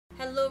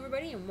Hello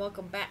everybody and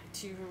welcome back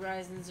to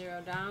Horizon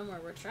Zero Dawn, where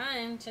we're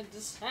trying to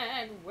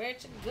decide where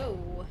to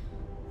go.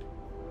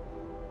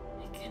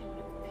 I kinda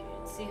wanna go up here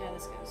and see how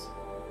this goes.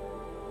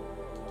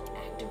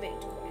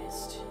 Activate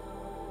quest.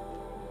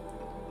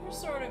 We're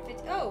sort of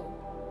oh!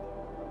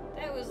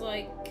 That was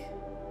like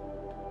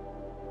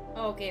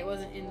oh, okay, it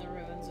wasn't in the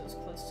ruins, it was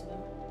close to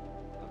them.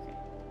 Okay.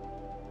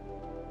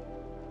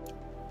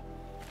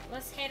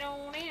 Let's head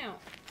on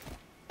out.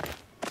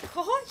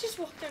 Oh, I just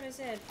walked on his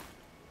head.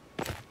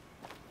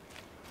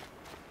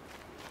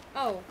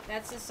 Oh,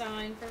 that's a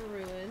sign for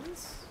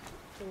ruins.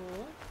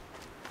 Cool.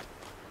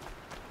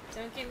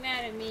 Don't get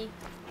mad at me.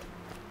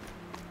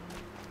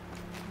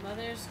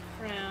 Mother's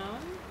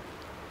crown.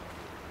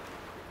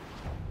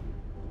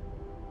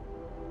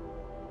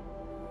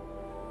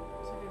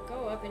 So I could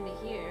go up into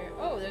here.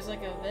 Oh, there's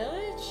like a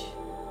village?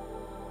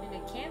 And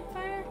a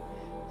campfire?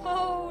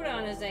 Hold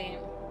on a second.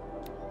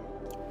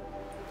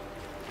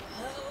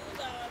 Hold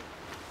on.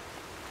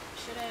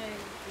 Should I go?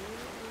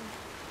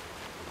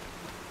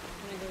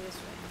 I'm gonna go this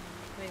way.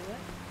 Wait, what?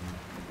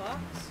 The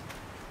box?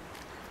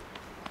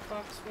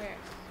 Box where?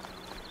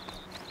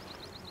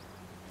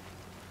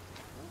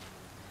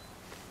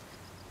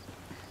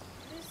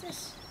 What is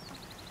this?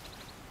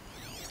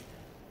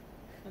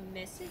 A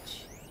message?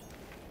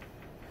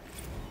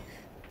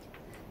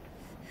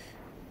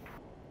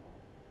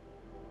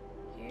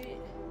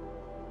 Harriet.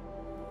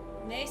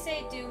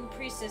 Naysay Doom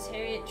Priestess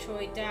Harriet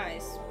Choi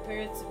dies.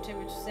 Birth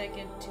September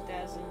 2nd,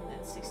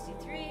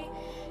 2063.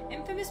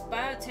 Infamous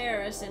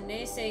bioterrorist and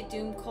Naysay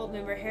Doom cult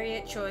member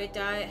Harriet Choi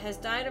has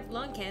died of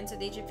lung cancer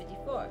at the age of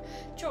 54.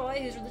 Choi,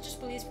 whose religious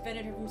beliefs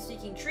prevented her from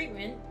seeking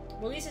treatment,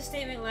 released a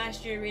statement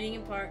last year reading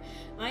in part,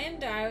 "I am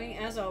dying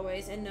as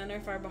always, and none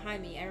are far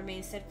behind me. I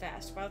remain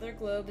steadfast. Father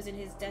Globe is in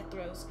his death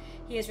throes.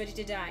 He is ready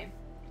to die.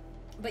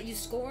 But you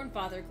scorn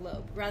Father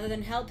Globe. Rather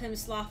than help him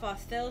slough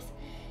off filth,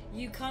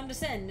 you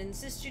condescend,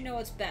 insist you know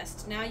what's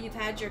best. Now you've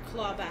had your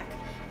claw back,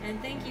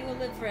 and think you will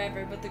live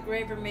forever, but the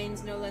grave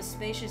remains no less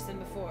spacious than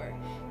before."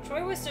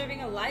 Troy was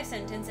serving a life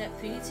sentence at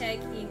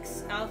Punitech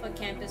Inc.'s Alpha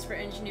campus for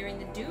engineering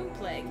the Doom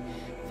Plague,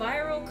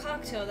 viral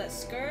cocktail that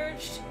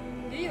scourged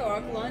New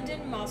York,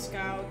 London,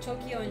 Moscow,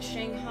 Tokyo, and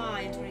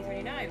Shanghai in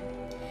 2039.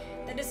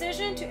 The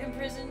decision to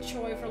imprison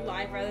Choi for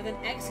life rather than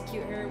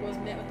execute her was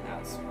met with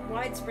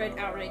widespread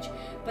outrage,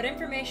 but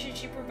information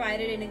she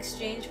provided in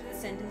exchange for the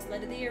sentence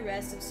led to the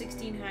arrest of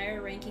 16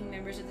 higher-ranking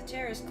members of the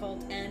terrorist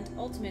cult and,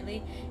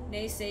 ultimately,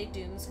 Naysay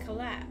Doom's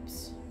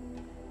collapse.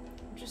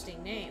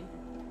 Interesting name.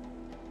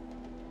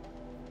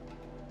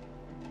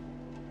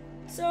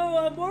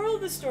 So, moral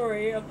of the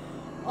story of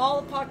all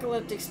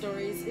apocalyptic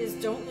stories is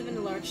don't live in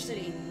a large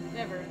city.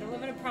 Never. Don't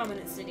live in a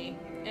prominent city.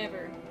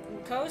 Ever.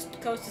 Coast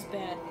is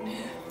bad.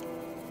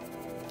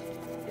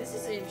 This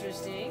is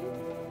interesting.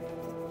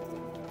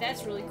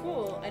 That's really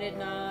cool. I did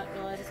not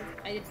realize this.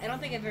 I don't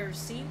think I've ever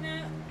seen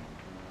that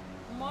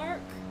mark,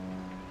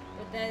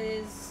 but that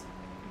is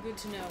good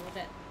to know what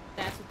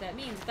that's what that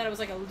means. I thought it was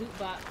like a loot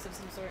box of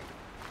some sort.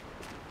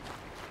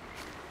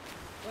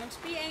 Don't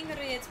be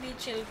angry at me,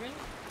 children.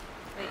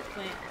 Wait,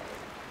 plant.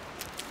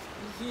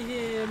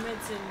 Yeah,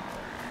 medicine.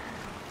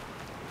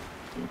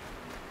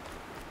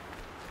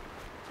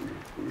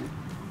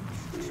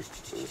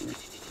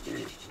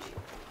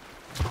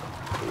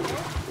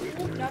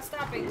 Nope, not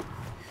stopping.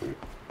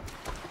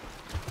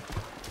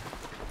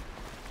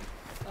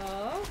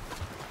 Oh?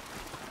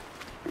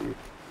 Is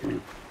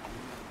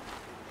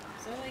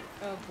that like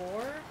a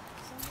boar or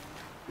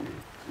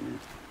something?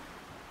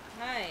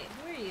 Hi,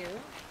 who are you?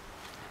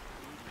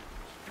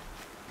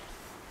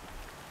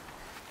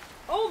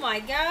 Oh my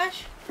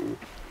gosh!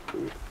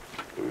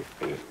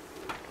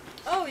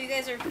 Oh, you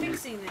guys are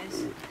fixing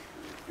this.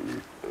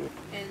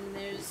 And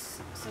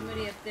there's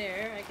somebody up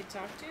there I could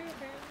talk to,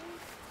 apparently.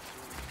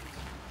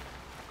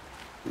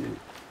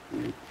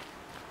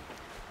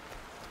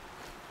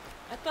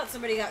 I thought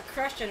somebody got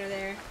crushed under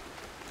there.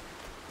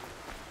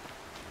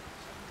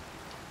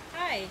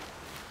 Hi.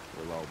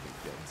 We'll all be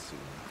dead soon.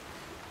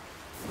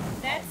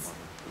 That's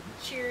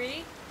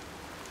cheery.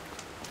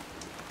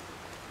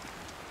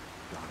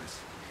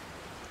 Goddess,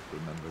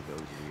 remember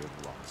those we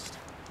have lost.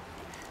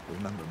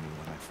 Remember me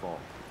when I fall.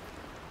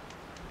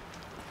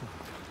 Oh,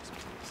 Goddess,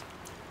 please.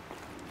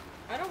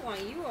 I don't want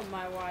you on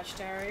my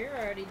watchtower. You're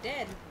already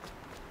dead.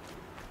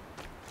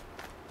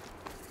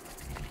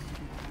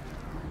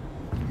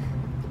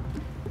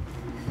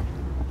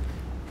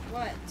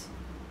 What?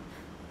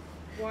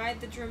 Why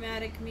the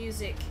dramatic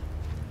music?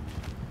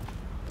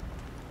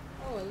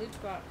 Oh, a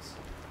loot box.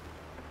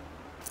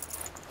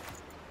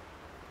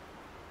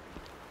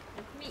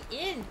 Let me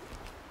in.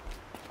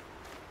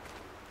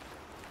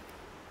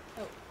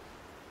 Oh.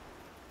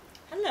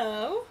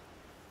 Hello.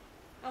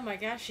 Oh my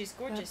gosh, she's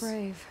gorgeous. That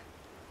brave.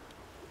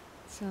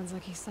 Sounds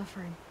like he's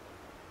suffering.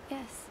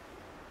 Yes.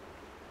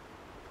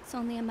 It's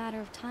only a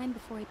matter of time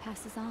before he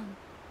passes on.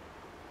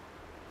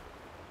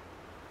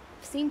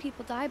 I've seen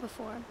people die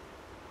before,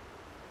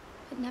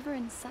 but never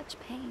in such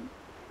pain.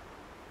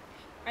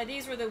 Are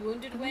these where the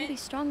wounded I want to be went?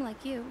 strong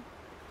like you,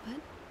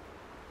 but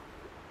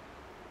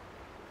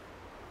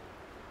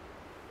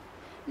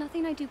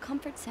Nothing I do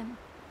comforts him.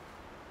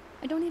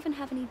 I don't even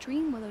have any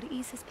dream willow to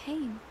ease his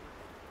pain.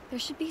 There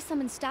should be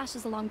some in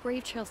stashes along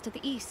grave trails to the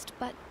east,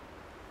 but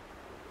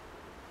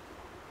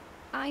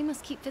I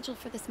must keep vigil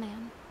for this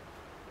man.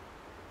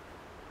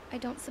 I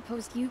don't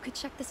suppose you could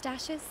check the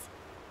stashes?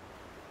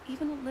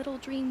 Even a little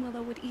dream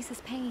willow would ease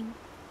his pain.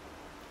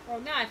 Well,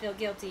 now I feel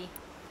guilty.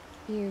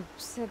 You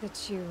said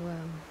that you,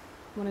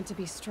 wanted to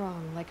be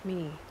strong, like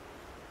me.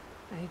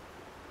 I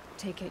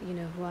take it you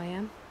know who I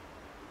am?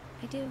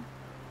 I do.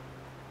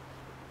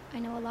 I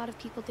know a lot of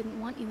people didn't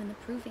want you in the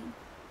proving.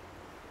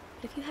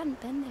 But if you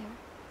hadn't been there,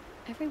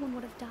 everyone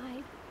would have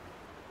died.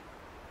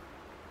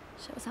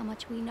 Shows how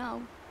much we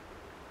know.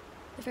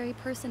 The very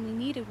person we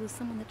needed was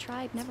someone the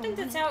tribe never I think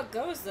wanted. that's how it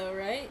goes, though,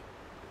 right?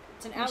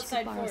 It's an I wish you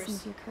outside could borrow some force.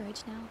 of your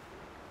courage now.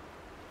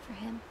 For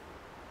him.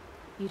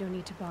 You don't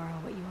need to borrow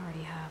what you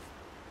already have.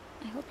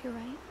 I hope you're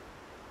right.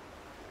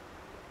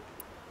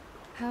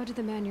 How did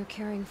the man you're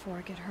caring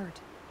for get hurt?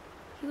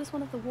 He was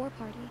one of the war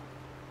party.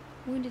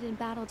 Wounded in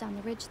battle down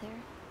the ridge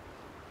there.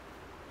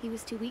 He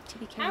was too weak to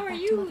be carried How are back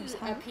to you Mother's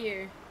heart, up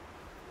here?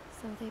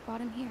 so they brought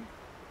him here.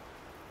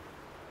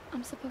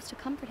 I'm supposed to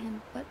comfort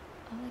him, but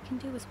all I can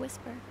do is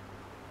whisper.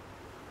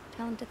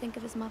 Tell him to think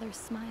of his mother's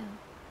smile.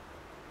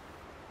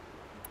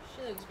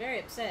 She looks very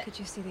upset. Could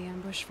you see the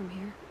ambush from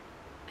here?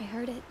 I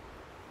heard it.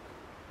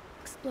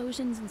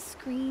 Explosions and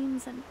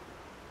screams and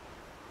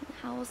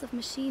howls of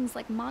machines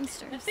like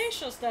monsters. The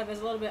facial stuff is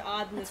a little bit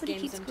odd in That's this what game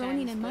he keeps sometimes.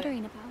 groaning and but-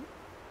 muttering about.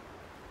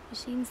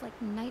 Machines like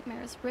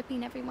nightmares,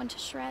 ripping everyone to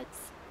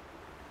shreds.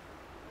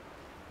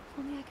 If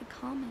only I could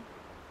calm him.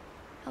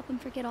 Help him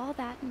forget all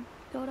that and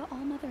go to All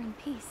Mother in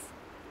peace.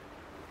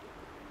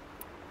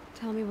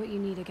 Tell me what you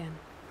need again.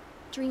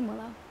 Dream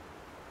willow.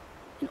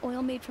 An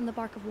oil made from the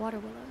bark of water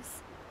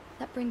willows.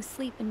 That brings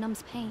sleep and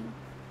numbs pain.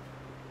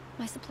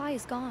 My supply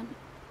is gone,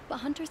 but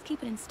hunters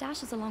keep it in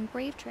stashes along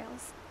grave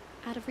trails,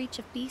 out of reach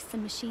of beasts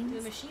and Do machines.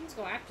 the machines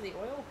go after the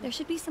oil? There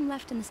should be some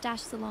left in the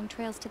stashes along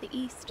trails to the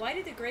east. Why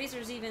did the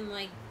grazers even,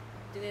 like,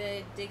 do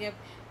they dig up?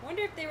 I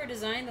wonder if they were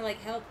designed to,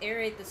 like, help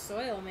aerate the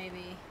soil,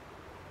 maybe.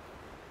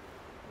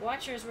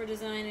 Watchers were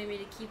designed maybe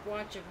to keep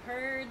watch of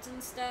herds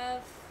and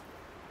stuff.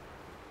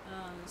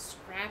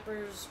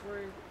 Scrappers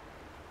were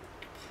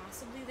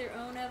possibly their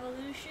own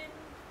evolution.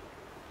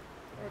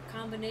 Or a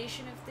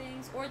combination of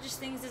things. Or just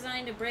things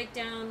designed to break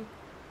down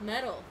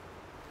metal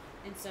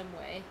in some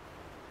way.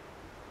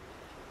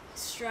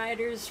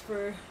 Striders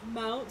for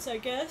mounts, I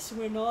guess,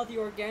 when all the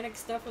organic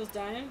stuff was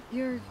dying.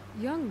 You're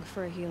young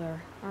for a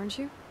healer, aren't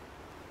you?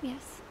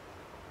 Yes.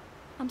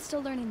 I'm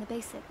still learning the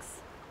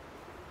basics.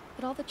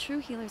 But all the true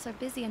healers are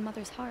busy in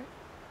Mother's heart.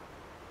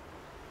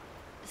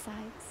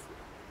 Besides,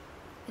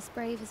 this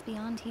brave is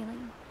beyond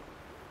healing.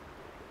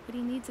 What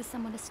he needs is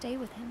someone to stay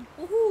with him,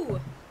 Woohoo!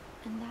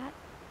 and that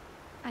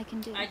I can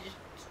do. I just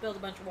spilled a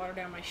bunch of water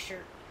down my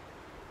shirt.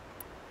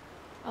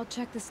 I'll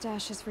check the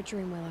stashes for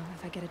Dream Willow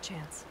if I get a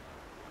chance.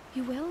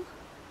 You will?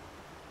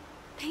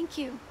 Thank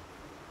you.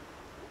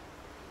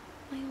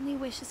 My only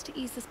wish is to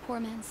ease this poor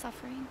man's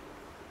suffering.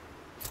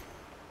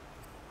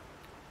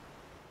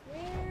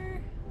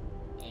 Where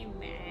am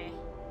I?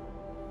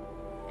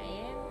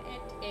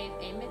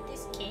 I'm at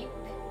this camp.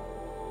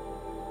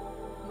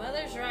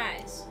 Mother's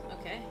Rise.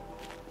 Okay.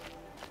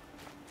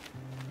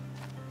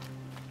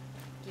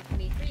 Give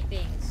me 3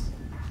 things.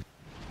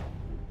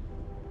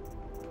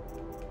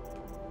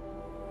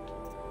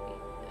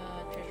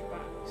 Treasure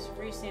box.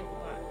 Free sample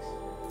box.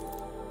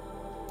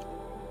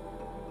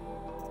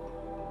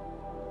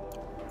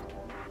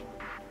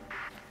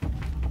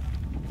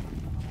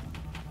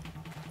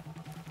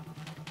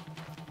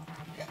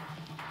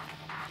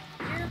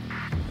 Your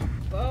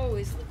bow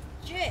is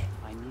legit.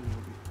 I knew you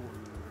before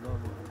you were low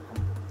and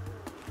humble.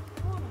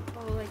 I want a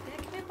bow like that.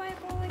 Can I buy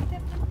a bow like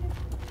that?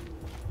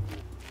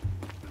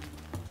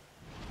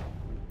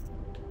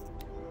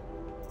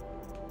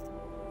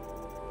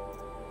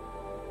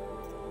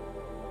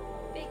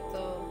 Big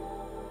bow.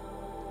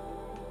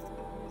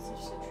 It's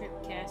just a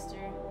trip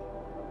caster.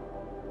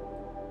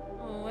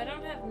 Oh, I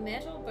don't have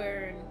metal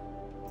burn.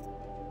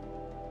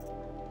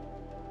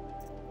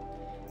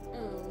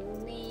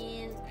 Oh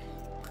man.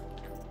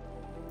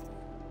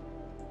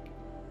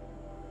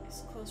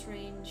 This close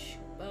range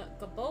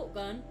bolt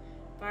gun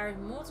fires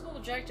multiple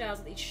projectiles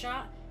with each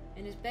shot,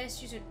 and is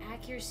best used when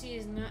accuracy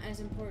is not as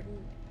important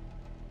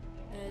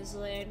as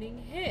landing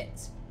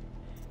hits.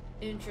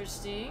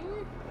 Interesting.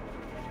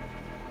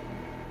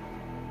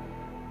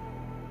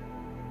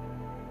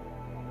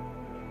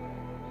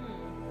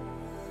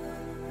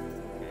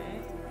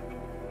 Okay.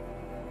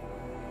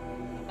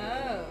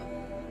 Oh.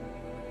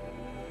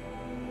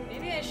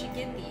 Maybe I should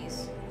get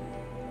these.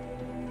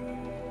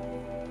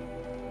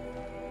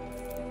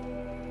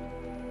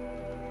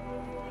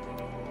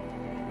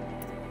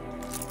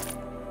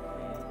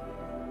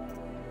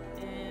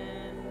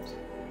 And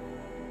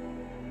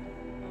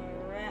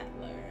a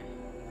rattler.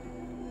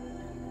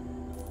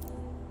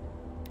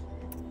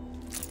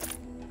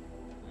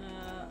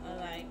 I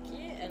like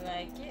it. I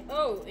like it.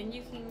 Oh, and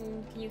you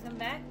can you come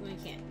back? No, you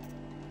can't.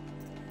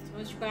 So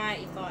once you buy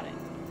it, you bought it.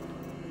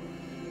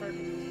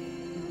 Perfect.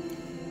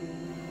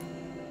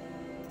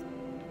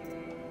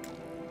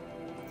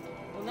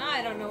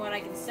 I don't know what I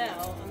can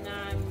sell. And now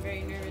I'm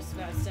very nervous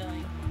about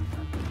selling.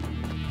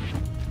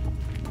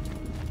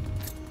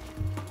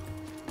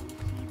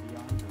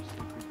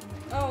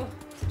 Oh,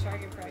 it's a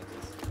target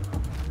practice.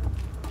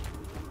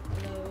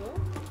 Hello?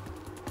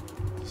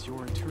 Does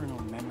your eternal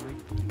memory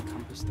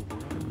encompass the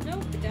world?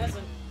 Nope, it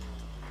doesn't.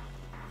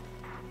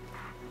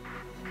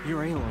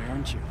 You're Aloy,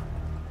 aren't you?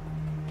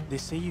 They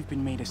say you've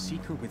been made a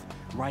seeker with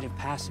rite of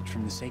passage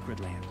from the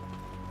Sacred Land.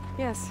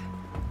 Yes.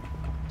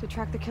 To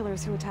track the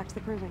killers who attacked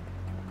the Proving.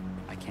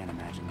 I can't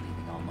imagine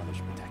leaving All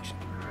Mother's protection.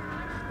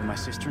 But my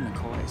sister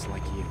Nakoa is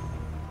like you.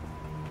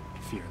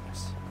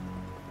 Fearless.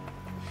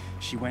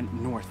 She went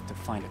north to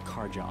find a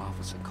Karja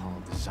officer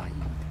called Zaid,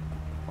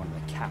 one of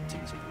the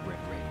captains of the Red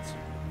Raids.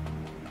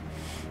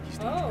 He's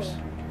dangerous.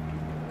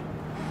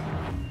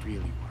 I'm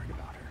really worried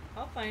about her.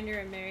 I'll find her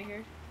and marry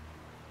her.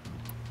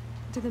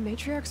 Did the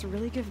matriarchs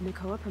really give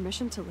Nakoa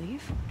permission to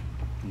leave?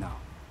 No.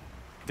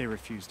 They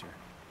refused her.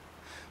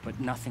 But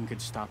nothing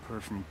could stop her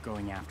from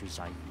going after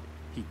Zaid.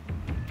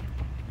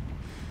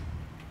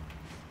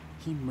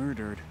 He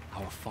murdered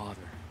our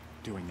father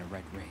during the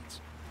Red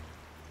Raids.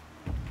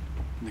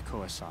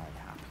 Nakoa saw it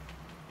happen.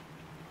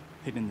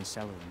 Hid in the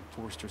cellar and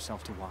forced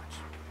herself to watch.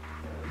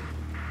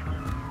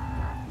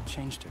 It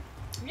changed her.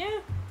 Yeah.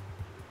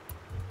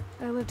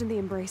 I lived in the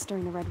Embrace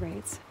during the Red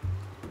Raids.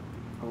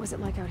 What was it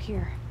like out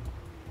here?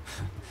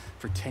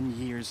 For 10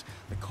 years,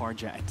 the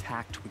Karja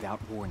attacked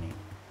without warning.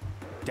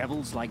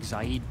 Devils like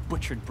Zaid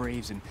butchered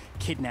braves and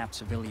kidnapped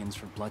civilians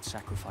for blood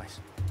sacrifice.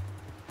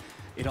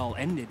 It all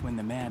ended when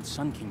the mad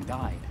Sun King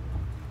died.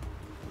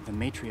 The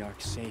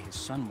matriarchs say his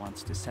son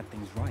wants to set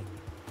things right.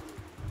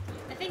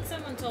 I think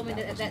someone told me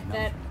that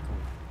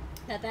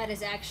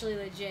is actually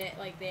legit.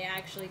 Like, they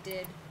actually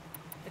did.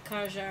 The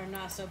Karja are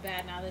not so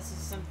bad now. This is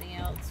something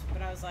else.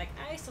 But I was like,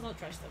 I still don't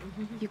trust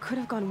them. You could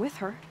have gone with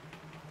her.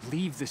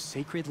 Leave the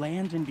Sacred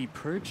Land and be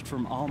purged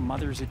from All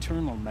Mother's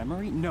eternal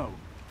memory? No.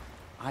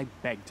 I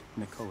begged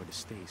Nakoa to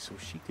stay so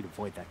she could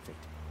avoid that fate.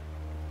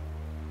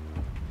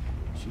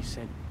 She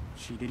said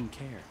she didn't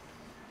care.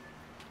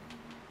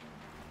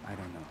 I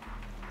don't know.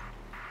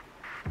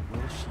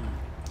 Will she...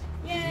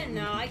 Yeah,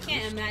 no, I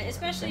can't imagine.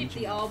 Especially if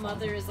the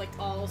All-Mother is like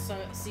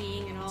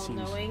all-seeing and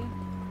all-knowing.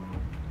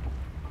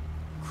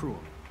 Cruel.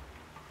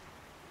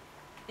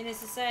 In a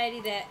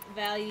society that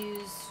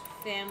values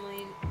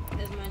family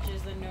as much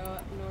as the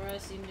Nora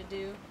seem to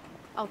do.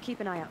 I'll keep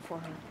an eye out for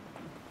her.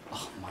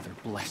 Oh, Mother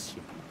bless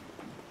you.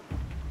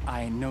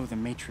 I know the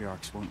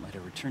matriarchs won't let her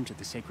return to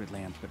the Sacred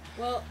Land, but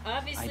well,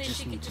 obviously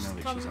she could just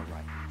come she's all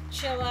right.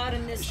 chill out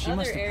in this she other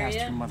must have area. passed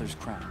her mother's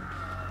crown.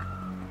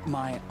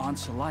 My Aunt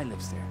Salai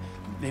lives there.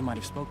 They might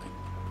have spoken.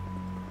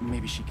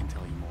 Maybe she can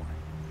tell you more.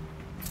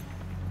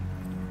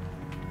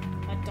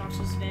 A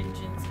doctor's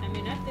vengeance. I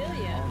mean, I feel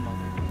ya. Oh,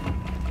 Mother,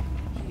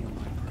 heal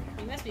my prayer.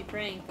 You must be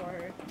praying for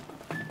her.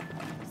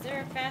 Is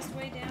there a fast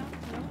way down?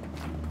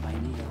 No? I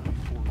need a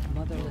reformed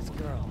Motherless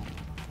girl.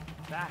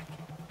 Back.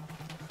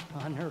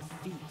 On her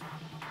feet.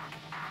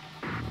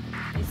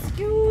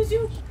 Excuse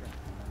you.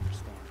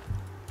 Understand.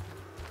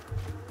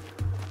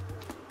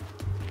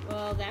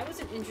 Well, that was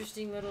an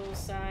interesting little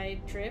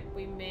side trip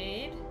we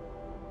made.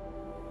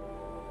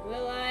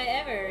 Will I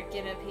ever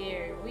get up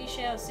here? We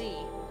shall see.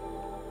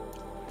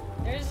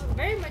 There's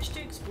very much to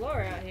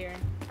explore out here.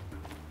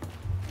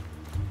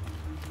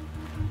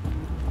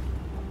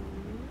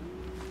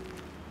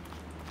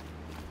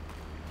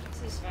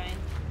 This is fine.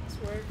 This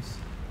works.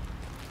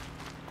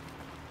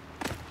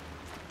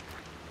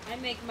 I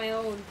make my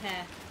own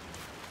path.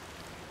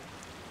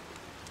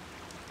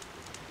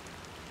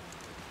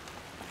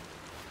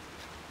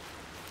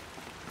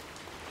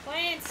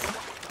 Plants!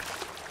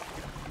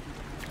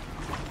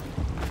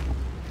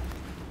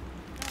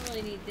 I don't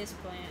really need this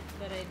plant,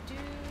 but I do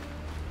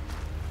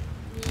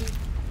need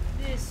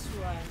this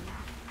one.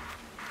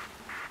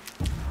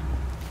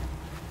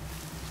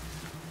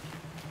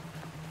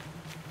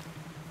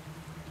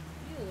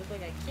 You look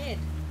like a kid.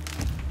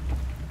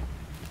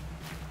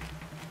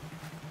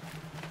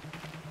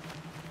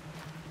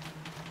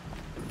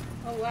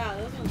 Oh wow,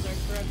 those ones are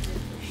corrupted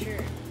for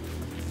sure.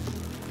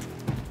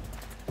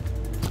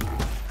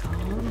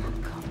 Calm.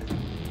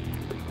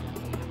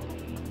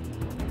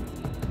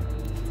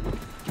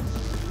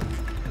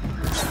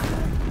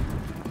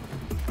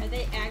 Are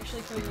they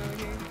actually coming over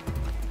here?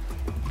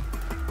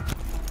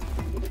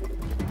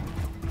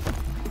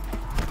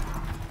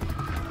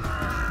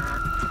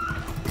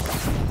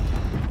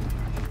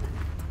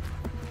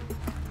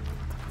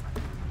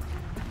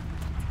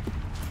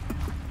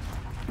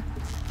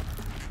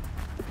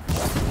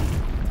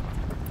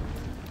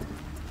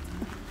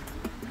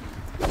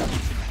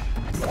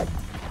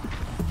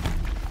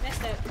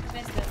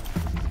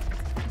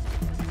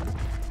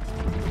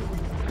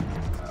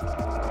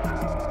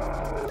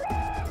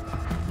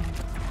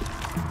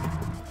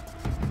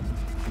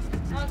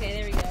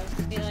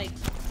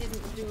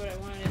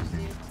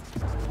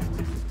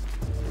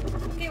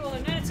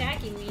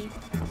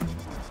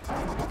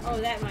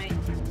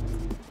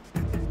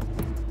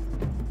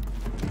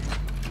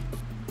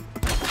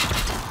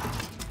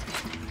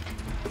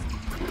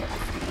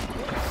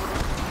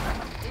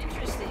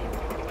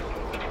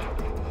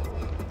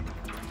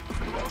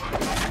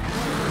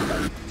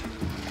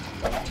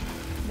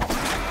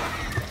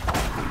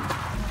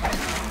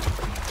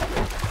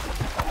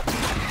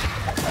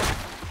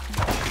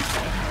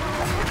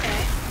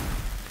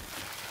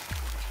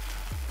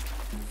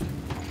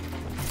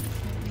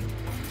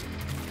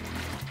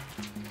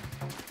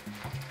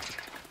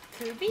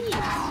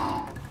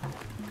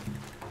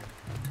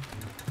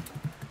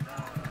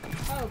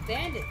 Oh,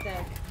 bandit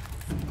thug.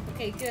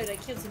 Okay, good. I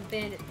killed some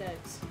bandit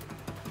thugs.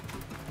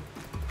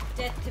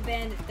 Death to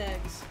bandit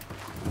thugs.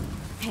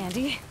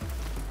 Handy.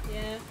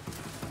 Yeah.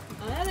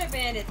 Another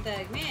bandit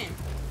thug. Man.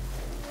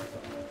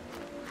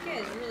 You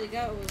guys really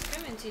got what was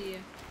coming to you.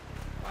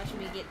 Watch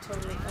me get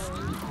totally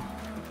owned.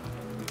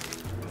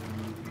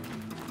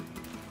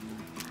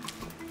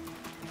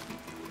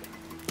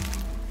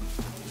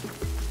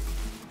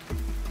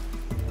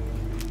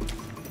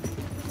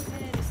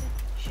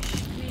 Shh,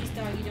 please,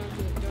 doggy, don't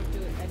do it. Don't do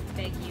it. I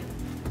beg you.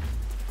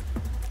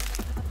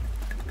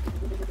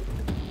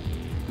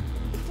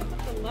 Look at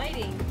the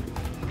lighting.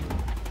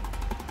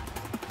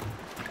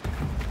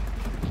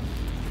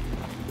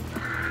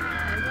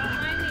 Don't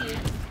mind me.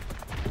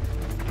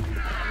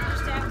 I'm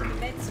just after the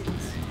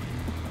medicines.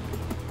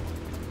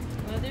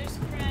 Mother's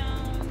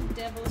Crown,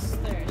 Devil's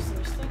Thirst. So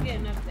we're still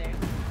getting up there.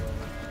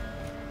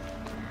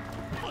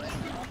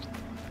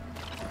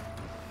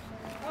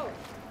 Oh.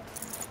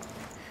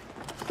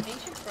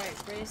 Ancient bright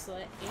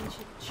bracelet,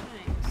 ancient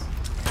chimes.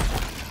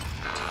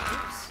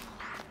 Oops.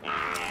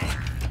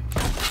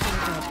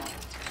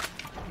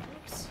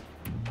 Oops.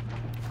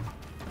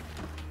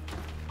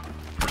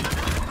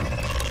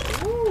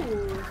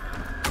 Ooh.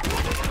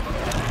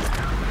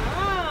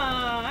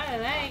 Ah, I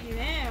like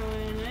that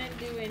one. I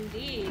do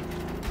indeed.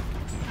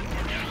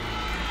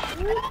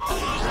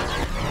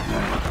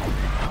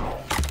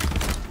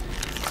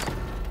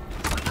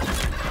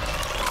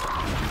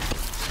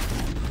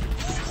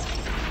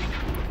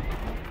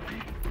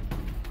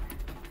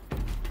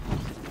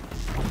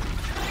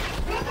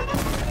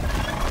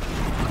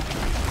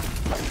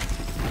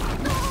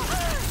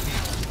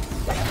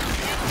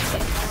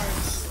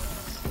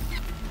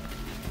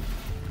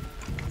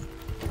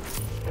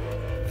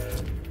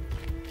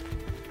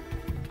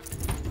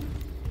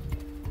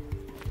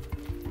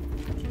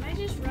 Can I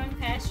just run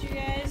past you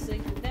guys?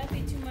 Like, would that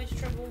be too much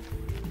trouble?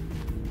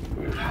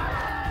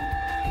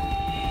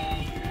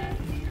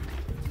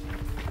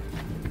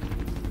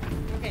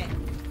 Okay.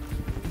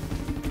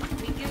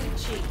 We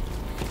Gucci.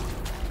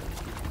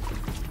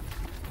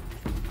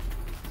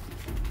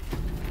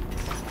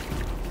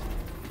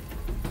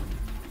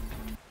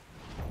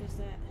 Where's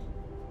that?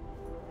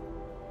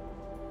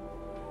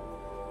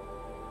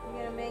 You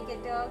gonna make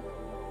it, dog?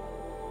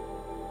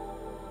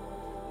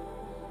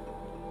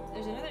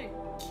 There's another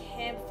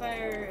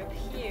campfire up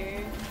here.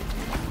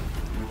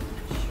 Not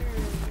sure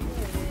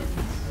where it is.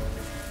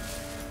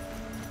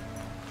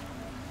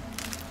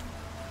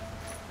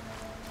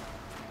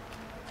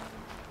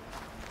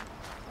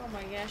 Oh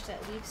my gosh, that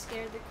leaf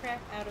scared the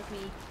crap out of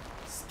me.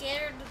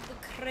 Scared the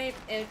crap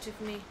out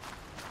of me.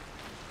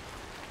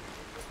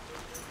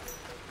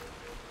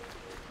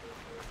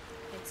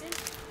 That's it?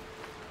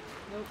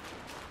 Nope.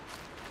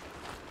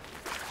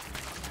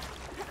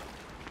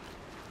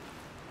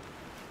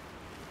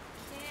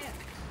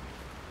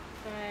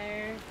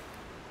 Campfire.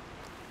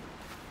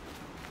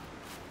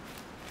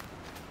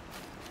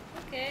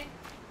 Okay.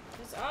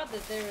 It's odd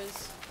that there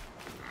was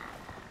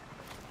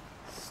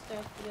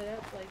stuff lit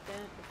up like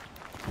that.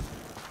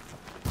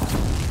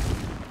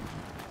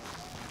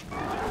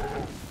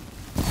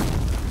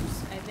 Oops,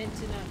 I meant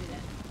to not do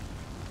that.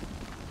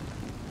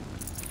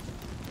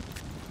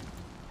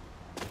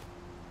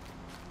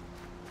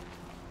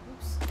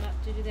 Oops, not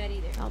to do that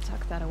either. I'll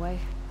tuck that away.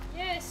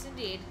 Yes,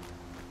 indeed.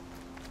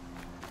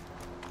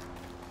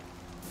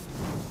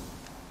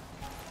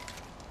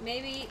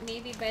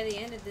 Maybe by the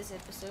end of this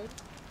episode,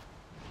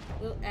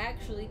 we'll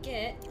actually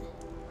get to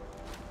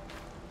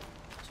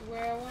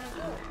where I want to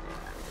go.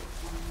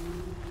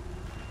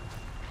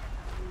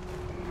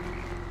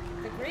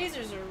 The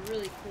grazers are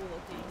really cool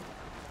looking.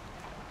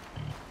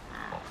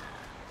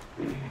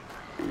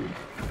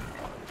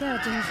 God,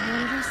 there's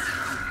one of us.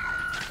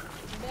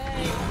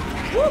 Bye.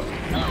 Woo!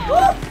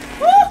 Woo!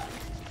 Woo!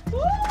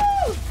 Woo!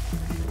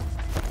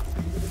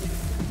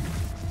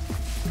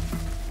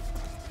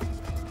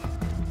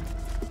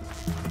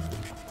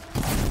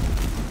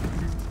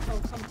 Oh,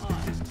 come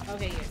on.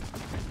 Okay, good.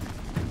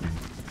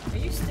 Are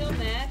you still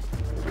mad?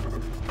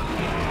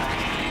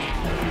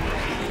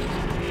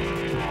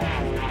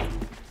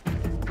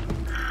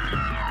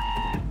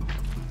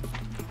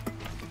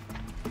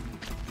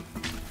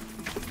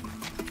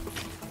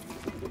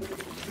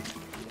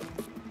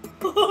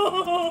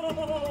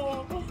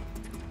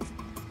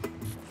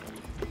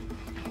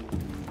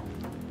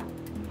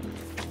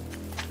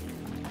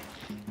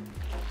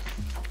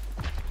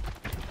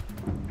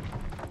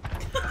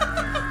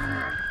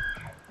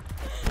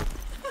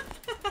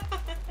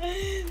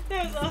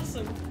 That was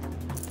awesome.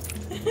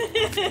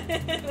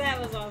 That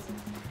was awesome.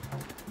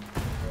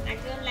 Not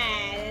gonna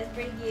lie, that's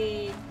pretty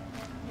good.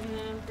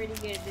 I'm pretty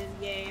good at this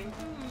game.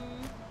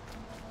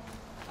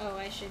 Oh,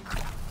 I should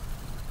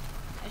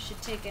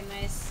take a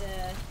nice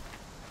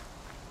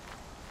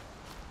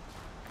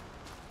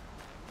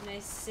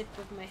nice sip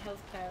of my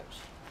health pouch.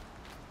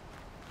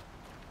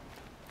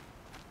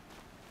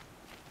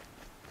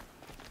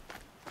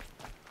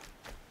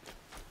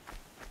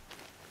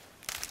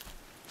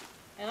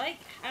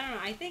 I don't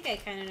know, I think I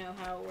kind of know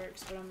how it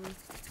works, but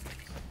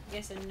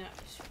guess I'm not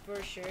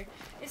for sure.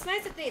 It's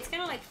nice that it's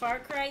kind of like Far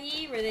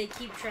Cry-y, where they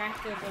keep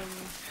track of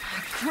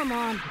Come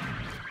on.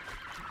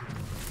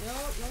 No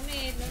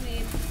need.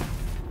 They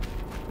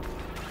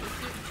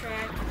keep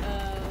track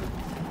of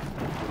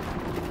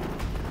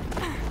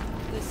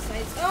the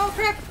sites. Oh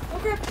crap!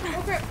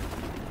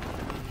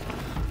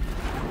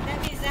 That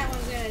means that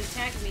one's gonna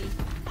attack me.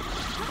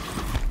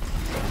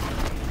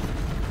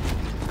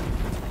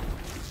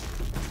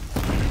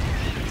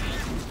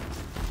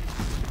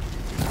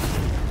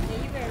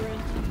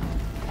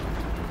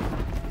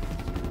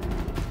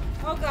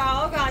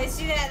 Oh god, you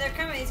see that? They're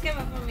coming, he's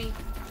coming for me.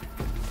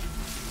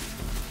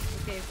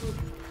 Okay, cool.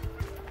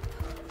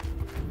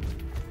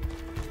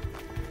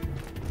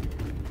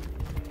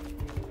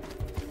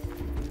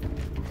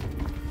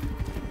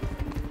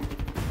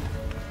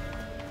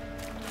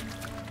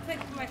 Click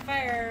my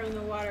fire in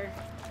the water.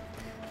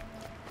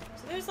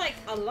 So there's like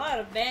a lot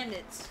of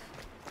bandits.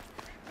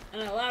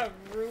 And a lot of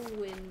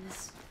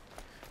ruins.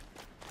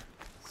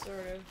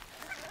 Sort of.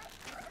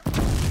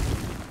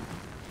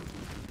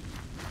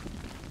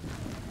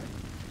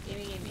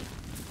 Gimme.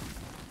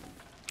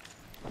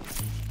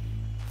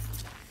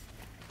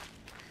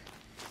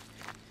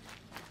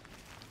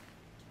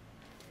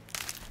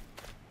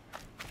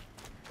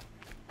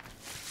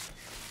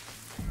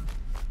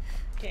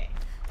 Okay.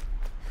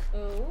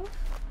 Oh.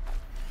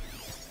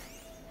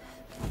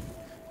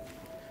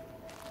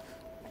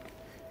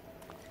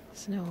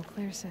 Snow will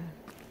clear soon.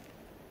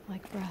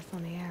 Like breath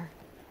on the air.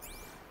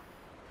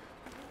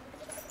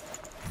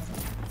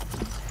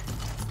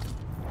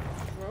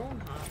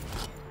 Drone hop.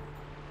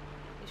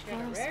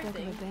 Carl spoke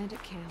of a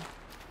bandit camp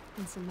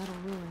and some metal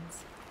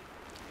ruins.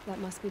 That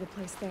must be the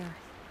place there.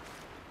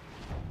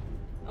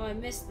 Oh, I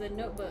missed the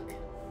notebook.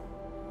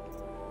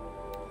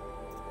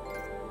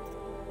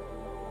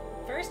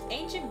 First,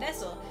 ancient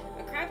vessel.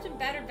 A cracked and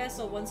battered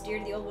vessel once dear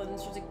to the old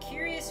ones was a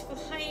curious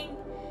flying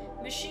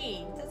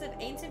machine. Tons of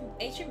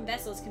ancient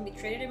vessels can be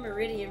traded in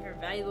Meridian for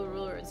valuable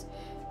rewards.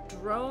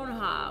 Drone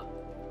hop.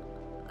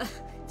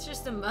 It's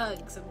just a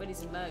mug.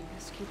 Somebody's mug.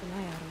 Just keep an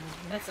eye out on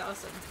it. That's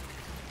awesome.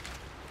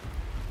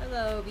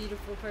 Hello,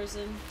 beautiful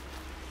person.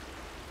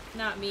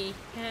 Not me.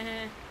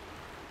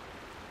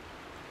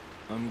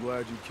 I'm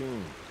glad you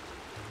came.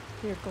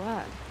 You're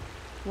glad.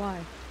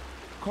 Why?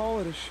 Call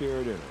it a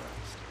shared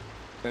interest.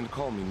 And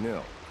call me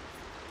Nil.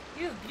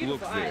 You have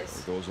beautiful Look there,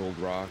 eyes. those old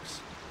rocks.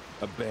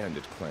 A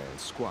bandit clan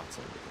squats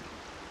under them.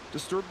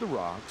 Disturb the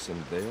rocks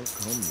and they'll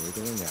come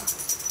wriggling out.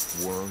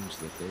 Worms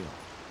that they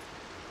are.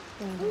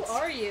 Who Bandits.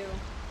 are you?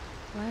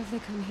 Why have they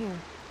come here?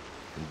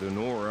 The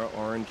Nora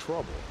are in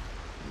trouble.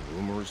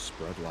 Rumors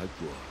spread like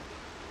blood.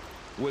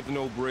 With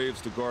no braves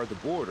to guard the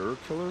border,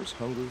 killers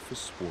hungry for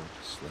sport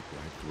slip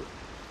right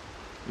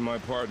through. My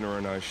partner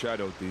and I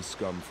shadowed these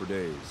scum for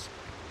days.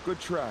 Good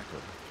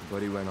tracker,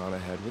 but he went on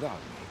ahead without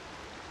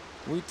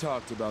me. We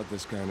talked about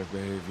this kind of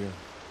behavior.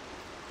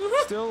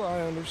 Still, I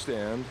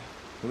understand.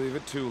 Leave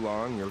it too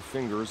long, your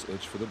fingers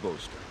itch for the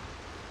bowstring.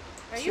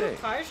 Are you a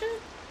Karja?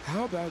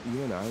 How about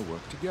you and I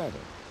work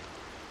together?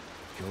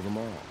 Kill them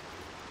all.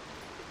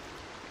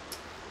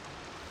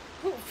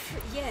 Oh,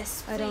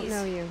 yes, please. I don't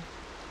know you.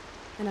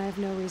 And I have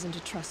no reason to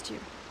trust you.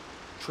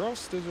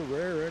 Trust is a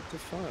rare egg to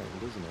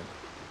find, isn't it?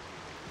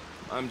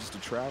 I'm just a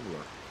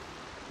traveler.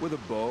 With a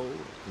bow,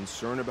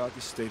 concern about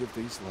the state of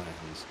these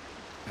lands,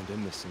 and a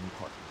missing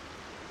partner.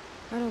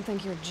 I don't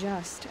think you're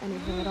just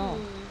anything at all.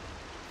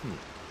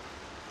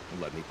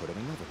 Let me put it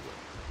another way.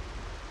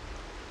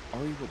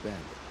 Are you a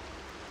bandit?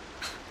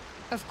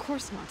 Of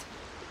course not.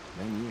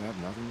 Then you have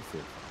nothing to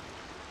fear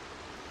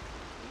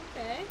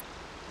from. Okay.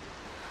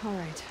 All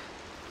right.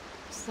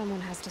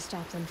 Someone has to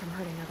stop them from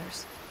hurting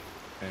others.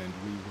 And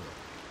we will.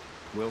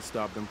 We'll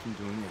stop them from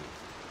doing anything.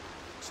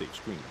 Save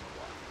screaming a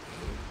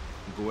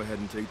while. Go ahead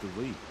and take the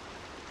lead.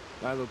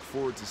 I look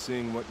forward to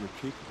seeing what you're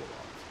capable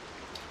of.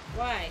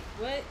 Why?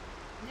 What?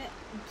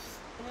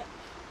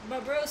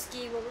 But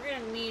broski, what we're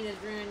gonna need is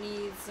we're gonna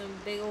need some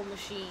big old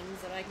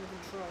machines that I can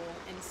control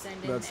and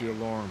send in That's there. the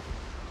alarm.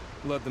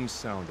 Let them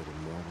sound it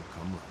and more will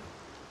come running.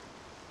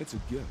 It's a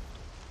gift.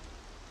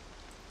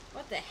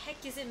 What the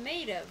heck is it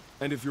made of?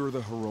 And if you're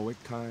the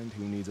heroic kind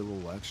who needs a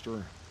little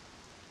extra,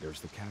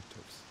 there's the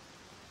captives.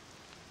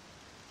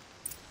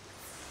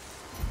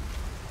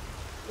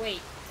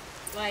 Wait,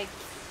 like...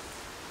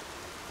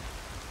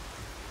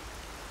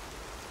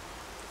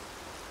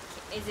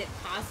 Is it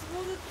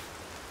possible to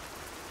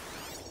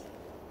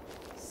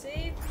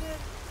save the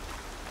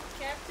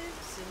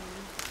captives? And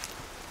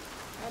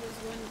how does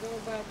one go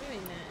about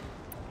doing that?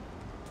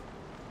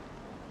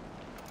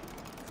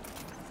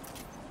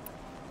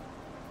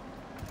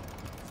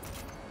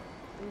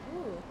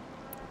 Ooh.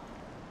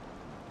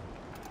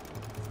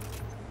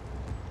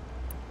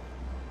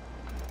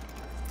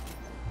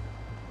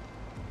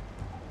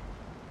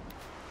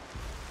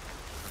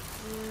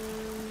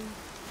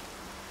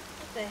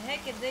 What the heck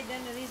have they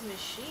done to these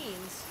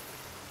machines?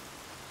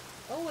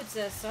 Oh, it's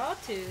a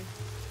sawtooth.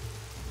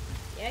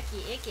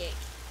 Yucky ick.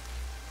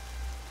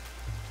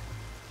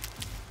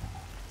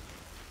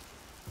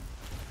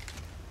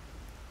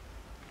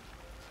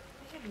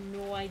 I have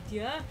no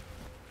idea.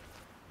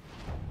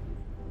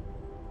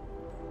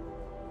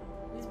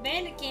 This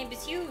bandit camp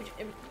is huge.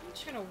 I'm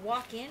just gonna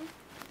walk in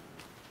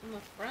from the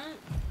front.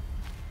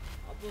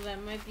 Although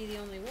that might be the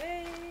only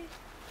way.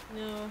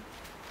 No.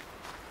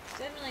 It's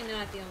definitely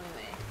not the only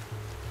way.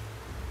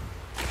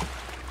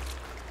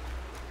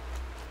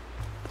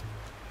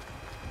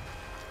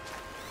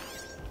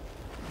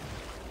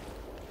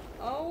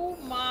 Oh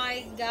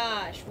my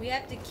gosh. We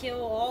have to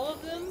kill all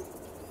of them?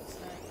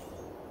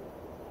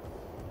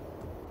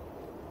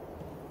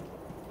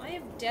 I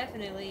am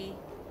definitely...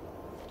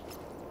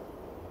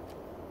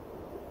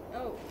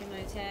 Oh, can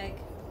I tag?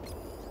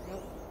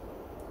 Nope.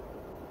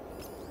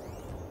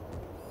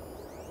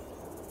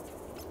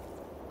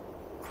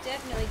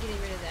 Definitely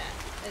getting rid of that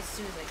as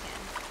soon as I can.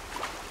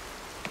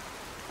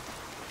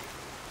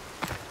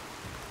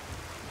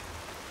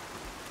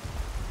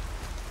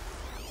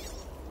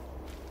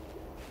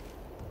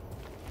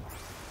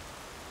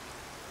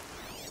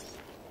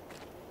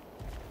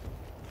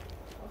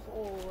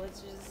 Oh, let's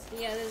just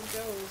see how this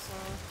goes,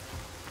 huh?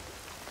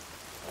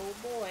 Oh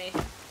boy.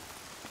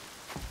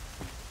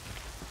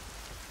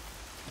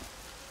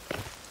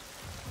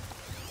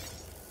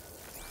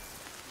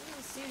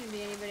 Doesn't seem to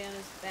be anybody on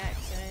his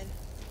backside.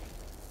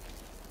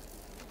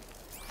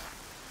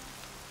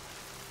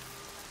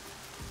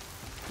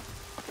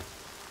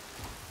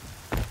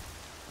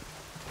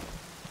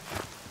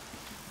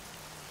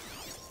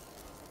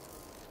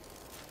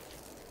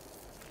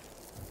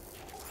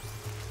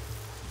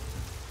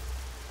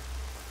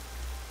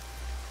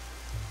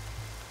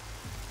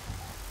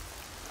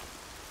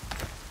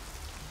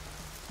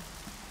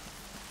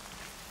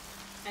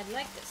 I'd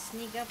like to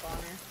sneak up on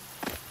her.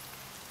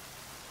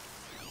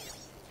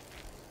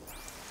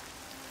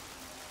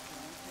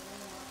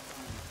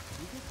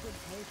 You get good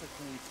pay for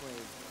clean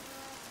slaves.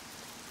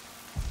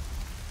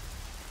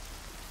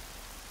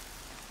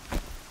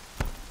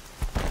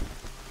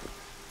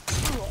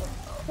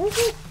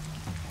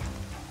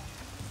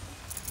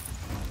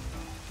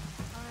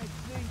 I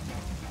think,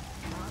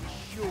 not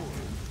sure.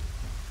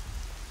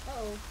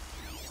 Uh-oh.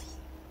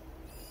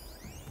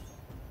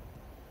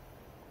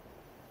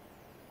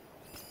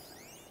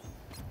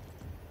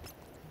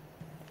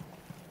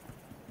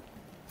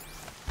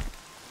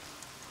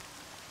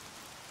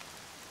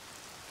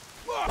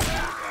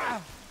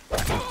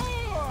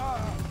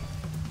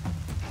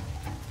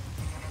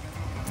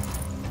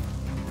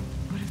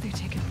 What have they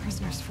taken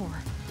prisoners for?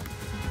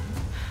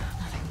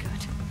 Nothing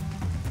good.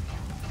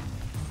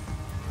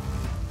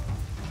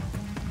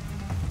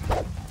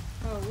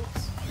 Oh,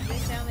 whoops. Did they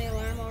sound the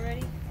alarm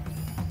already?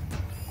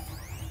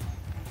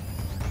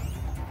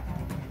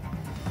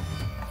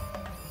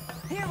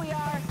 Here we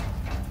are.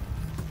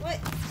 What?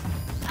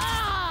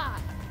 Ah!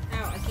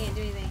 Ow, I can't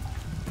do anything.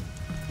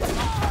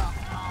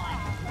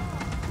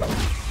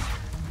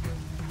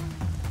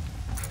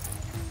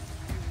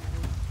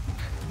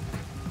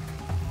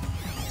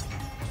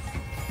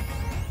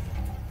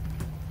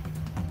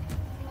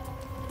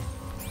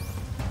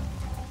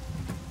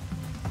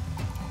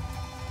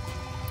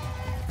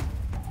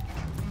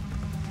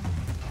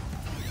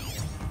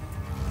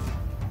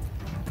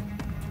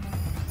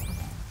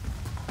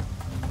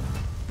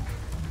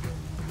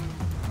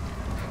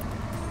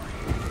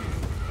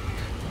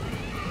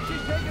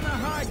 She's taking the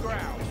high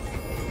ground.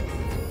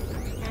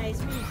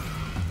 Nice me.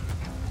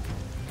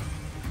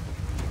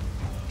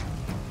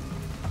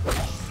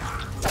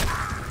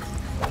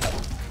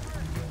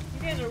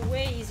 You guys are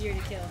way easier to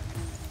kill.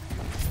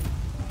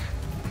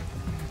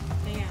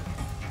 Hang on.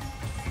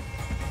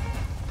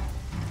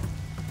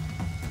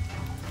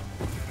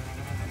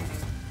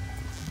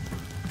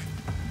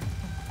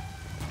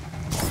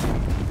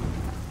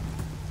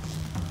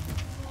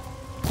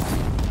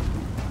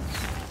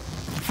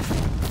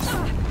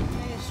 Can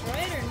I destroy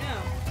it or no?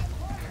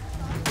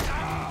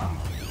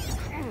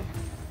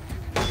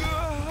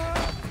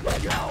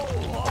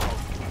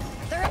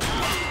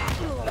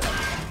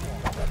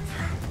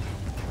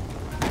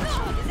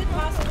 Is it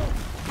possible?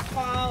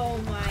 Oh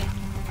my.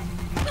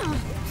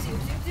 Oopsie,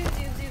 oopsie,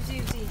 oopsie, oopsie, oopsie,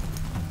 oopsie.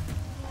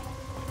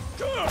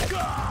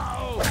 Go!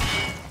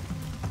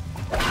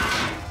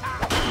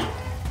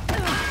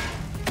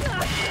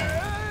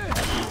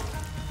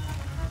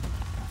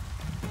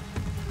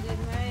 Did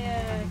my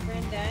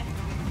friend die?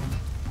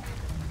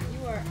 You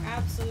are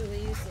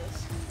absolutely useless.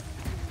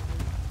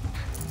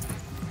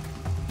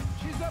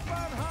 She's up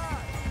on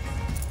high.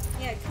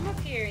 Yeah, come up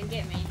here and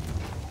get me.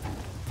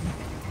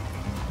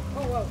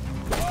 Oh, whoa.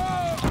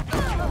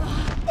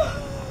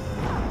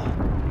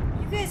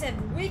 You guys have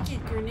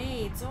wicked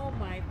grenades. Oh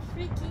my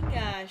freaking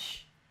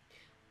gosh.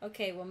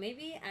 Okay, well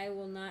maybe I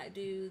will not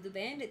do the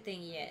bandit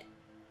thing yet.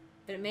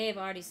 But it may have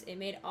already, it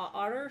made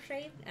auto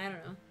save? I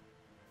don't know.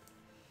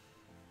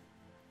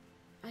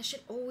 I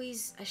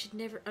should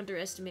never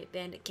underestimate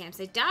bandit camps.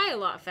 They die a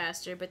lot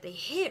faster, but they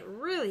hit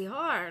really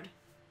hard.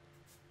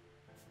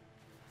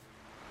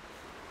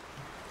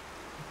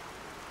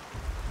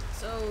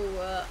 So,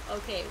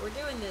 okay, we're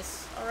doing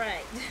this.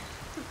 Alright.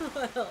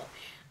 Well,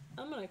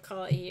 I'm gonna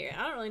call it here.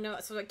 I don't really know.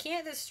 So I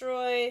can't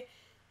destroy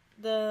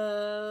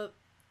the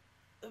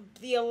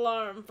the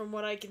alarm from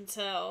what I can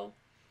tell.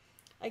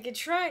 I could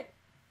try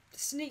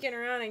sneaking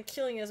around and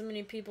killing as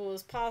many people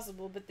as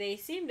possible, but they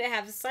seem to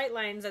have sight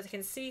lines that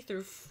can see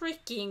through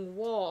freaking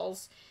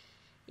walls.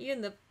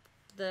 Even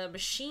the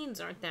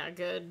machines aren't that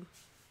good.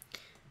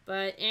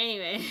 But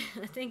anyway,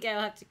 I think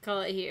I'll have to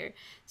call it here.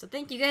 So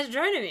thank you guys for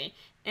joining me.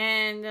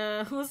 And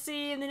we'll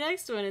see you in the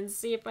next one and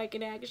see if I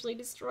can actually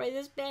destroy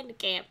this bandit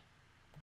camp.